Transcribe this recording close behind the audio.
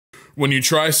When you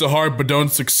try so hard but don't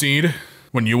succeed.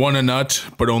 When you want a nut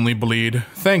but only bleed.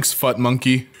 Thanks, Fut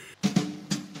Monkey.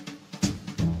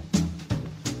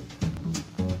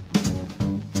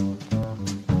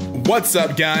 What's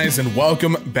up, guys, and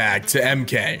welcome back to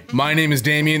EmKay. My name is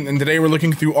Damien, and today we're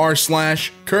looking through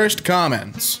r/cursed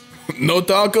comments. No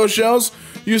taco shells?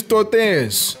 Use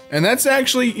tortillas. And that's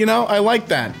actually, you know, I like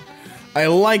that. I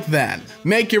like that.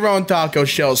 Make your own taco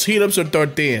shells, heat up some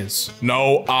tortillas.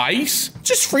 No ice?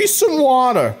 Just freeze some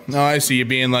water. Oh, I see, you're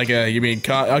being okay.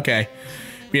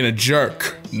 Being a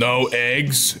jerk. No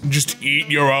eggs? Just eat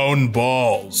your own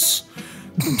balls.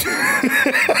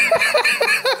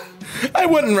 I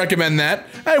wouldn't recommend that.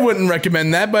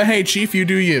 But hey, Chief, you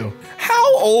do you.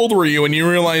 How old were you when you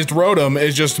realized Rotom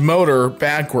is just motor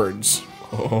backwards?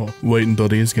 Oh, wait until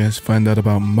these guys find out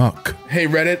about muck. Hey,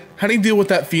 Reddit, how do you deal with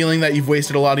that feeling that you've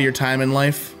wasted a lot of your time in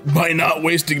life? By not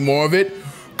wasting more of it?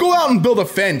 Go out and build a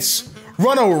fence.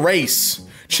 Run a race.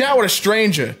 Chat with a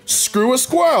stranger. Screw a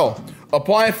squirrel.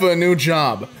 Apply for a new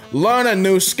job. Learn a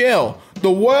new skill. The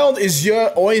world is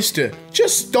your oyster.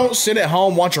 Just don't sit at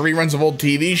home watching reruns of old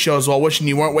TV shows while wishing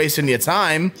you weren't wasting your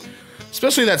time.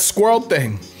 Especially that squirrel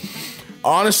thing.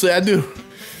 Honestly, I do.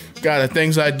 God, the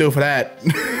things I do for that.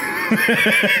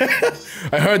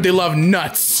 I heard they love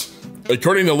nuts.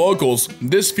 According to locals,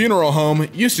 this funeral home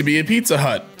used to be a Pizza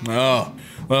Hut. Oh,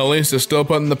 well, at least they're still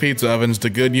putting the pizza ovens to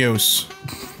good use.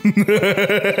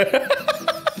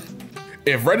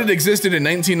 If Reddit existed in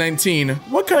 1919,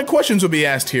 what kind of questions would be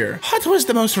asked here? What was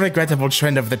the most regrettable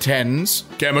trend of the 10s?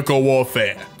 Chemical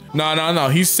warfare. No,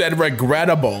 he said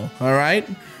regrettable, all right?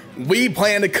 We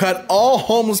plan to cut all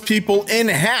homeless people in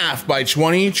half by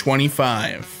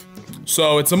 2025.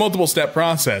 So it's a multiple step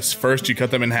process. First you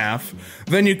cut them in half,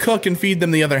 then you cook and feed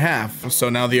them the other half, so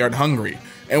now they aren't hungry.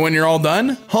 And when you're all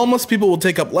done, homeless people will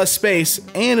take up less space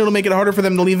and it'll make it harder for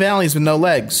them to leave alleys with no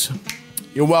legs.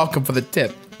 You're welcome for the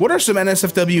tip. What are some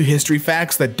NSFW history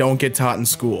facts that don't get taught in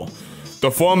school? The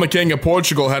former king of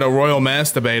Portugal had a royal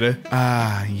masturbator.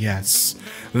 Ah, yes.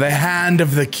 The hand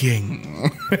of the king.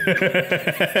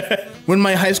 When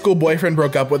my high school boyfriend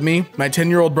broke up with me, my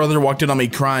 10-year-old brother walked in on me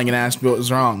crying and asked me what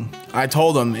was wrong. I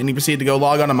told him, and he proceeded to go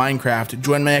log on to Minecraft,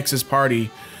 join my ex's party,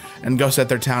 and go set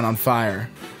their town on fire.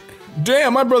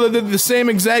 Damn, my brother did the same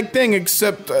exact thing,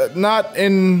 except not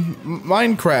in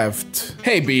Minecraft.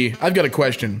 Hey, B, I've got a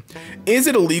question. Is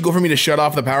it illegal for me to shut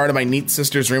off the power to my neat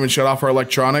sister's room and shut off her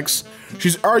electronics?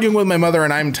 She's arguing with my mother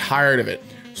and I'm tired of it.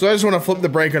 So I just want to flip the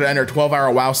breaker to end her 12-hour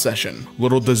WoW session.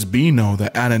 Little does B know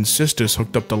that Anna's sister's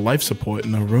hooked up to life support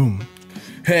in the room.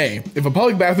 Hey, if a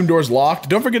public bathroom door is locked,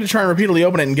 don't forget to try and repeatedly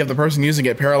open it and give the person using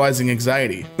it paralyzing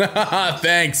anxiety.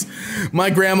 Thanks. My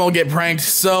grandma will get pranked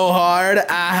so hard.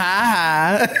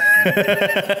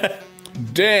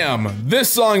 Damn, this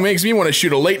song makes me want to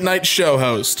shoot a late night show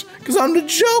host. Cause I'm the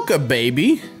Joker,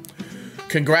 baby.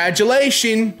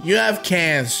 Congratulations, you have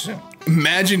cancer.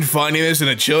 Imagine finding this in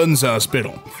a children's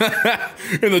hospital.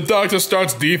 And the doctor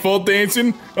starts default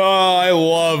dancing. Oh, I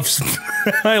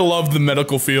love the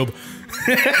medical field.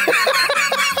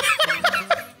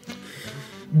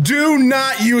 Do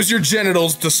not use your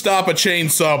genitals to stop a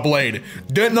chainsaw blade.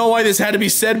 Don't know why this had to be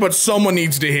said, but someone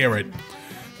needs to hear it.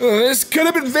 This could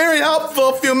have been very helpful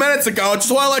a few minutes ago,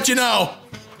 just want to let you know.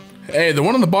 Hey, the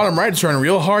one on the bottom right is trying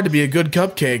real hard to be a good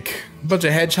cupcake. Bunch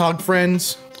of hedgehog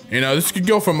friends. You know, this could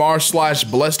go from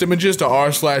r/blessed images to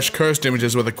r/cursed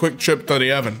images with a quick trip to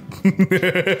the oven.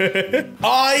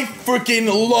 I freaking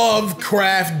love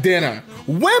craft dinner.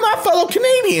 Where my fellow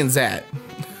Canadians at?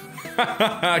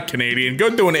 Canadian, go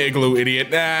do an igloo,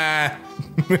 idiot.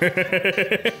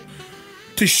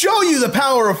 To show you the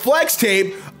power of flex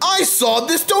tape, I sawed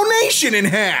this donation in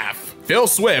half. Phil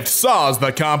Swift saws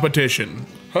the competition.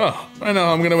 Huh, I know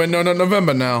I'm gonna win No Nut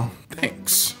November now.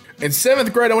 Thanks. In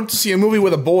 7th grade, I went to see a movie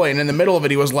with a boy, and in the middle of it,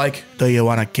 he was like, "Do you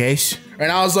want a kiss?"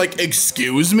 And I was like,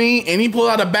 "Excuse me?" And he pulled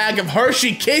out a bag of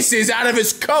Hershey Kisses out of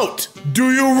his coat.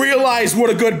 Do you realize what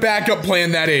a good backup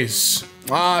plan that is?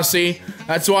 Ah, see?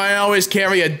 That's why I always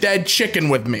carry a dead chicken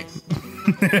with me.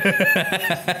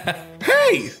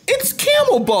 Hey, it's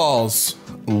camel balls.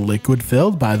 Liquid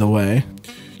filled, by the way.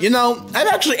 You know, I've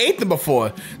actually ate them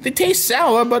before. They taste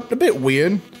sour, but a bit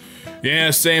weird.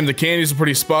 Yeah, same. The candy's a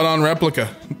pretty spot-on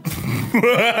replica.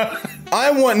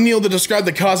 I want Neil to describe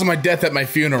the cause of my death at my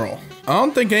funeral. I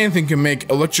don't think anything can make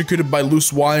electrocuted by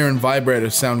loose wire and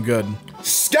vibrators sound good.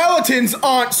 Skeletons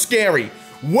aren't scary.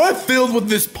 We're filled with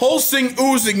this pulsing,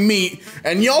 oozing meat,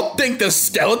 and y'all think the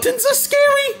skeletons are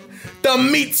scary? The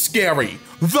meat's scary.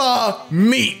 The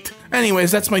meat.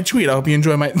 Anyways, that's my tweet. I hope you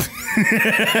enjoy my...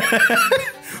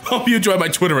 Hope you enjoy my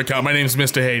Twitter account. My name's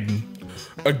Mr. Hayden.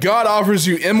 A god offers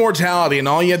you immortality and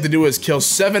all you have to do is kill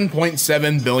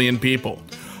 7.7 billion people.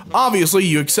 Obviously,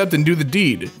 you accept and do the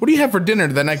deed. What do you have for dinner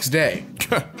the next day?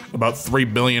 About 3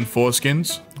 billion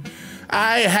foreskins.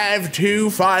 I have 2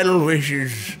 final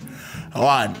wishes.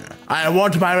 1, I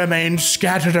want my remains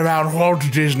scattered around Walt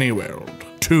Disney World.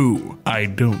 2, I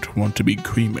don't want to be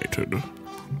cremated.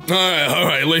 All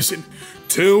right, listen.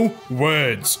 2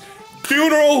 words.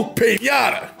 Funeral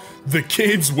pinata. The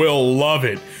kids will love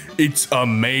it. It's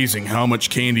amazing how much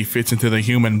candy fits into the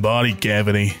human body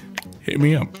cavity. Hit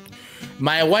me up.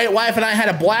 My white wife and I had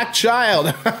a black child.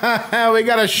 We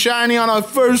got a shiny on our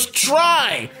first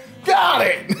try. Got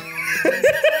it.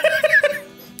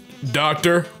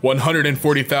 Doctor,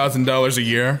 $140,000 a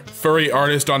year. Furry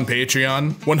artist on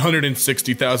Patreon,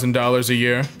 $160,000 a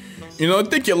year. You know, I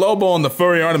think you're lowballing the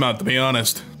furry art amount, to be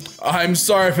honest. I'm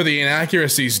sorry for the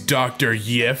inaccuracies, Dr.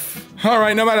 Yiff. All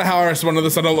right, no matter how I respond to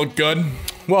this, I don't look good.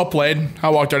 Well played. I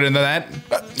walked right into that.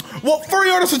 Well, furry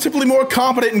artists are typically more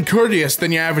competent and courteous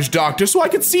than your average doctor, so I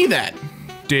could see that.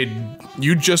 Did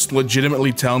you just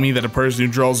legitimately tell me that a person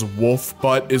who draws wolf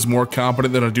butt is more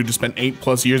competent than a dude who spent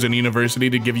 8+ years in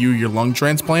university to give you your lung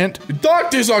transplant?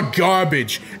 Doctors are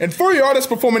garbage, and furry artists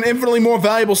perform an infinitely more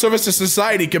valuable service to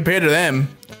society compared to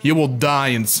them. You will die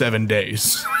in 7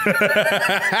 days.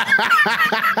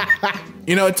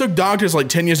 You know, it took doctors like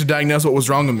 10 years to diagnose what was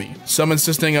wrong with me. Some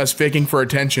insisting I was faking for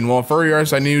attention, while a furry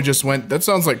artist I knew just went, that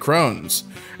sounds like Crohn's,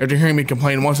 after hearing me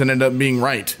complain once and ended up being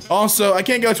right. Also, I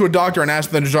can't go to a doctor and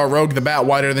ask them to draw Rogue the Bat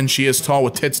wider than she is tall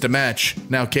with tits to match.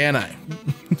 Now can I?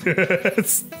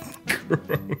 That's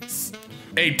gross.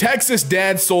 A Texas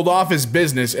dad sold off his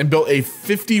business and built a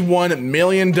 $51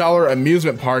 million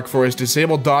amusement park for his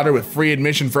disabled daughter with free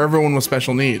admission for everyone with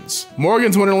special needs.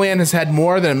 Morgan's Wonderland has had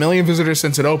more than 1 million visitors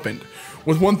since it opened,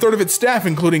 with 1/3 of its staff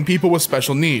including people with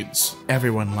special needs.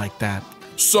 Everyone liked that.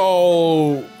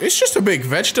 So, it's just a big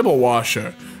vegetable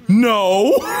washer.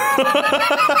 No!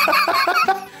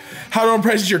 How to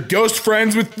impress your ghost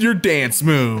friends with your dance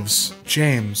moves.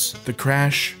 James, the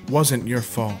crash wasn't your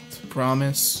fault.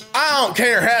 Promise? I don't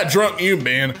care how drunk you've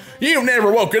been. You've never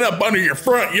woken up under your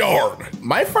front yard.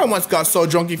 My friend once got so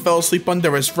drunk he fell asleep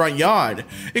under his front yard.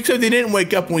 Except he didn't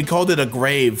wake up when we called it a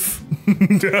grave.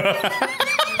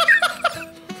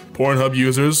 Pornhub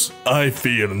users, I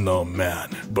fear no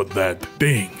man, but that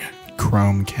thing.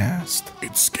 Chromecast.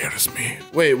 It scares me.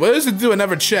 Wait, what does it do? I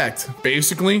never checked.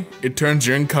 Basically, it turns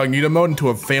your incognito mode into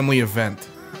a family event.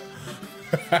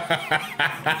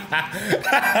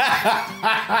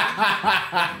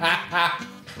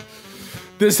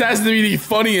 This has to be the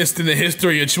funniest in the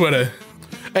history of Twitter.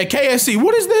 Hey, KSC,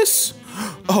 what is this?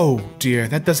 Oh dear,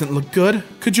 that doesn't look good.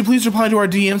 Could you please reply to our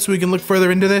DM so we can look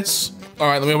further into this? All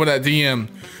right, let me open that DM.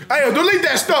 Hey, yo, delete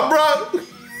that stuff, bro.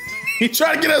 You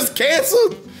trying to get us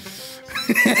canceled?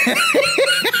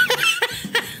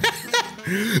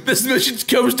 This message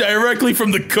comes directly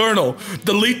from the Colonel.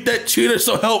 Delete that cheater,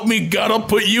 so help me God, I'll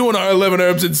put you in our 11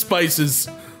 herbs and spices.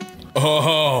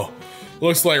 Oh,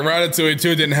 looks like Ratatouille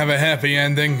 2 didn't have a happy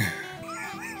ending.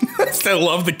 I still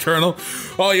love the Colonel.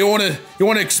 Oh, you wanna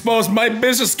expose my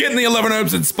business? Get in the 11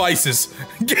 herbs and spices.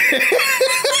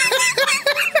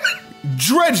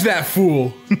 Dredge that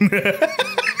fool.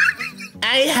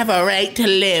 I have a right to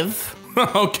live.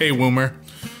 Okay, Woomer.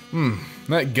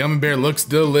 That gummy bear looks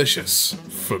delicious.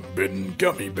 Forbidden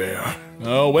gummy bear.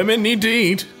 Oh, women need to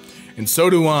eat. And so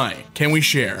do I. Can we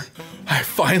share? I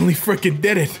finally frickin'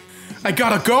 did it. I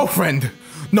got a girlfriend.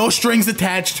 No strings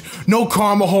attached, no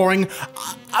karma whoring.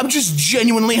 I'm just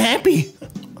genuinely happy.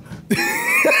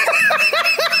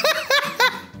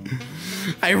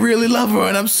 I really love her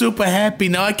and I'm super happy.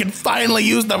 Now I can finally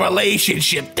use the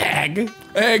relationship tag.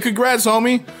 Hey, congrats,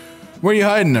 homie. Where you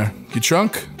hiding her? Your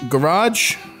trunk?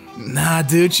 Garage? Nah,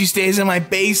 dude, she stays in my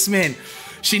basement.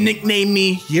 She nicknamed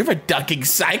me, "You're a ducking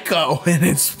psycho," and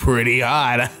it's pretty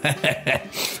hot.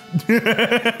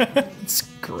 It's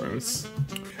gross.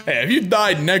 Hey, if you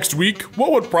died next week,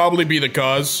 what would probably be the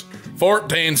cause?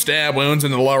 14 stab wounds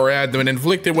in the lower abdomen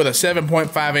inflicted with a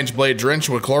 7.5-inch blade drenched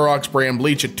with Clorox spray and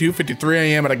bleach at 2:53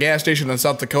 a.m. at a gas station in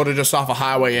South Dakota just off a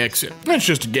highway exit. That's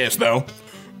just a guess, though.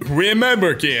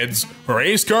 Remember, kids,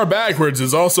 race car backwards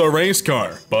is also race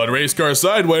car, but race car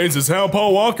sideways is how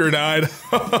Paul Walker died.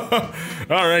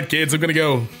 All right, kids, I'm gonna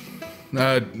go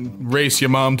race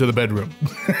your mom to the bedroom.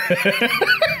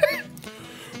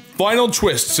 Final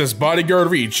twist says bodyguard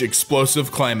reach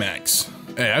explosive climax.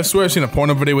 Hey, I swear I've seen a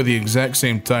porno video with the exact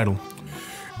same title.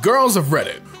 Girls of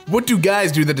Reddit. What do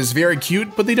guys do that is very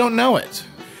cute, but they don't know it?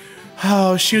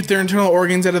 Oh, shoot their internal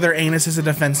organs out of their anus as a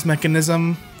defense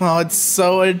mechanism. Oh, it's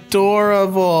so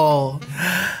adorable.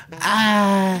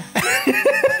 Ah.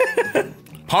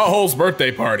 Pothole's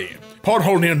birthday party.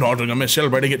 Pothole near Nottingham is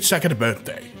celebrating its 2nd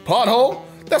birthday. Pothole?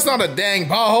 That's not a dang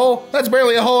pothole. That's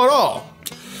barely a hole at all.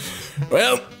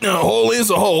 Well, a hole is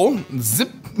a hole.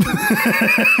 Zip.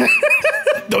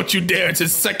 Don't you dare, it's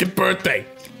his 2nd birthday.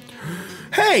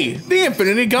 Hey, the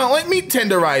Infinity Gauntlet meat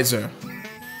tenderizer.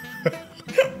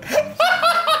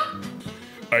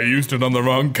 I used it on the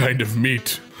wrong kind of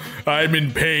meat. I'm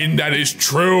in pain, that is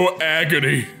true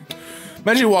agony.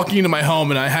 Imagine walking into my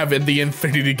home and I have the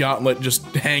Infinity Gauntlet just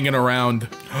hanging around.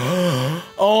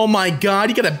 Oh my God,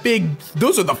 you got a big,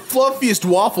 those are the fluffiest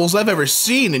waffles I've ever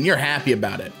seen and you're happy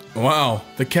about it. Wow,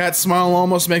 the cat smile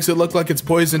almost makes it look like it's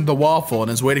poisoned the waffle and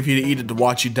is waiting for you to eat it to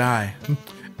watch you die.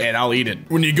 And I'll eat it.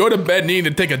 When you go to bed needing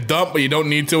to take a dump but you don't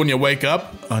need to when you wake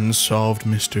up, unsolved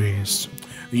mysteries.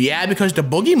 Yeah, because the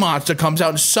boogie monster comes out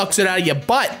and sucks it out of your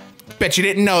butt. Bet you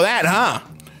didn't know that, huh?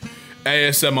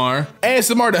 ASMR.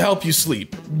 ASMR to help you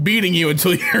sleep. Beating you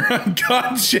until you're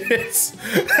unconscious.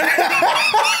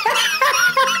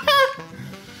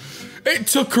 It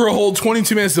took her a whole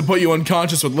 22 minutes to put you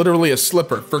unconscious with literally a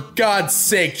slipper. For God's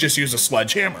sake, just use a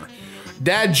sledgehammer.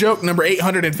 Dad joke number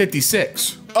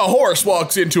 856. A horse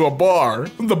walks into a bar.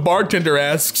 The bartender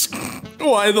asks,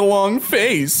 why the long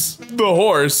face? The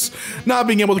horse, not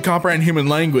being able to comprehend human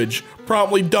language,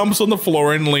 promptly dumps on the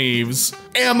floor and leaves.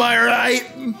 Am I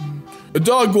right? A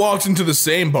dog walks into the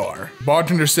same bar.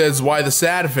 Bartender says, why the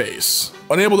sad face?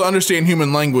 Unable to understand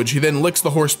human language, he then licks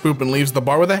the horse poop and leaves the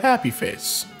bar with a happy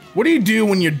face. What do you do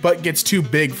when your butt gets too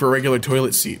big for regular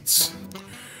toilet seats?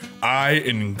 I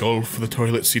engulf the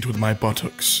toilet seat with my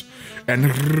buttocks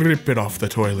and rip it off the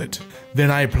toilet. Then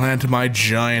I plant my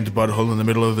giant butthole in the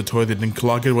middle of the toilet and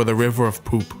clog it with a river of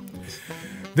poop.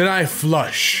 Then I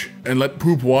flush and let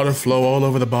poop water flow all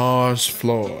over the bar's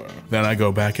floor. Then I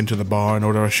go back into the bar and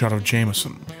order a shot of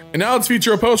Jameson. And now let's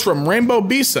feature a post from Rainbow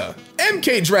Bisa.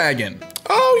 EmKay Dragon.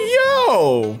 Oh,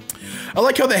 yo. I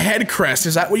like how the head crest,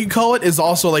 is that what you call it? Is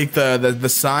also like the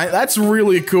sign. That's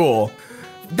really cool.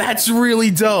 That's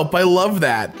really dope. I love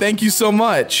that. Thank you so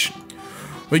much.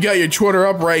 We got your Twitter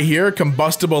up right here,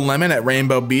 Combustible Lemon at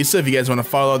Rainbow Bisa. If you guys want to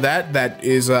follow that, that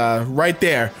is right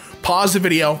there. Pause the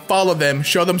video, follow them,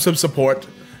 show them some support.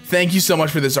 Thank you so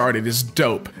much for this art, it is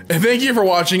dope. And thank you for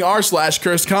watching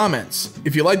r/CursedComments.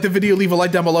 If you liked the video, leave a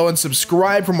like down below and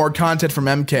subscribe for more content from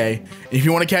EmKay. And if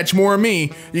you want to catch more of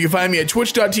me, you can find me at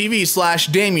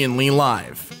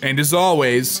twitch.tv/DamianLeeLive. And as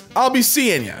always, I'll be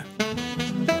seeing ya.